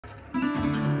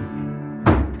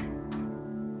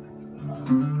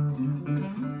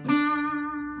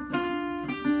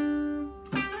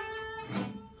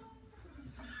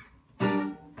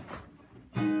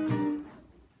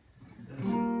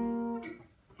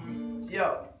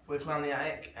Yo, we're Clown the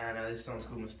Attic, and this song's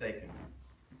called Mistaken.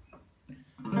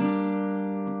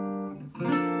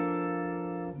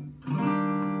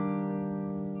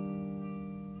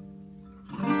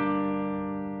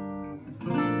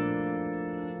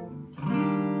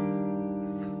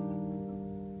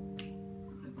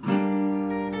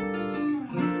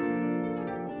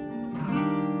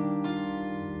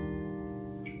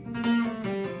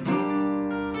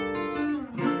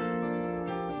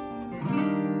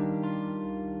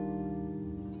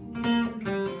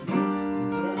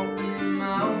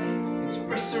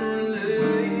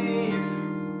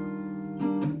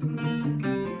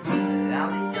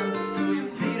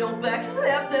 Back and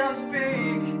let them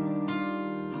speak.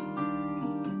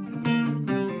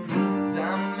 'Cause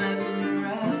I'm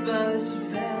mesmerized by this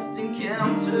fast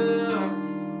encounter.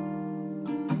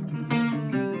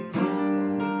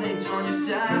 They join your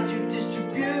side, you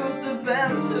distribute the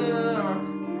banter.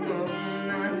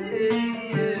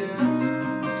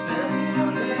 Spending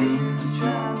your days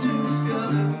trying to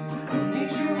discover. I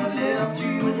need you, I left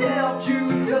you and helped you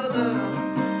recover.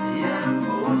 Yeah,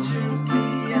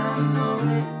 unfortunately I know.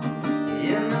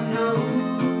 And I know,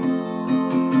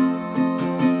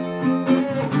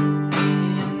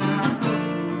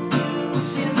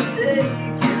 she's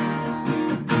mistaken,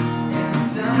 and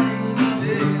times of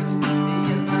this, and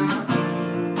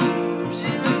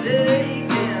she's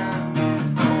mistaken,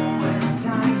 when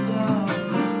times are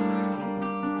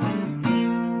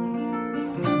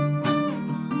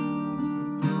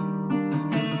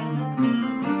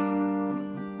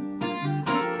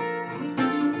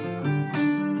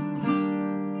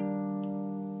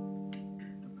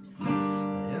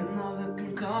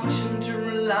to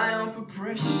rely on for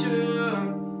pressure.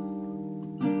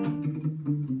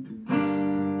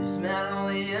 This man on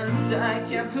the inside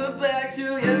can't put back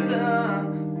together.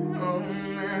 Oh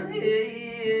man,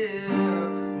 yeah.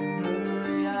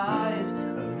 Blurry eyes, a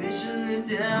vision is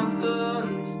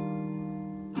dampened.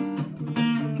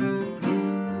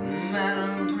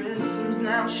 Mannerisms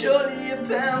now surely you're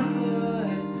pampered.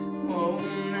 Oh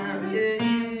man, yeah.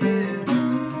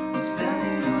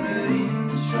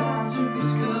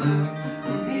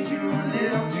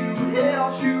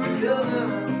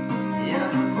 Yeah,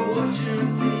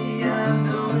 unfortunately I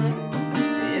know,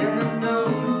 yeah, I know.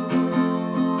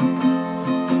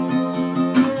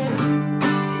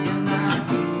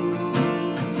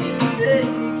 And she's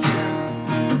mistaken,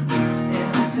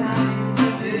 and times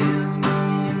of this.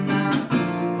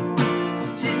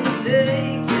 And she's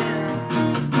mistaken,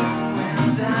 and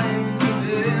times of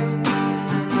this.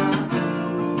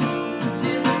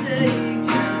 She's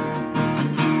mistaken,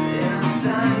 and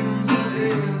times of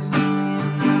this.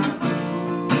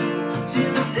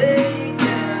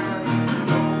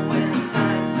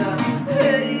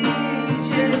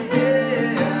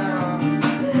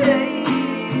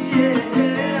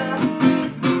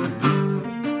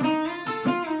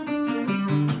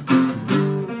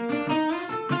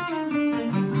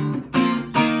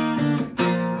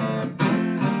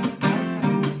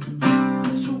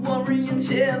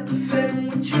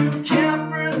 When you can't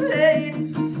relate,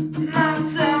 my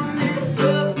time is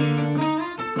up.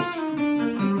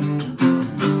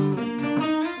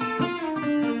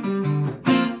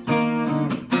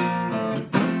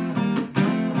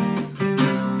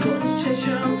 For this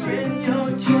treasure in your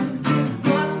chest, it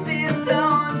must be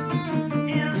thought.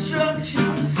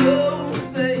 Instructions so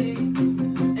vague,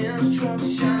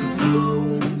 instructions so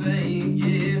vague,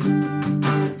 yeah.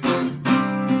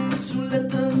 So let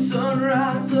the sun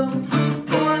rise up.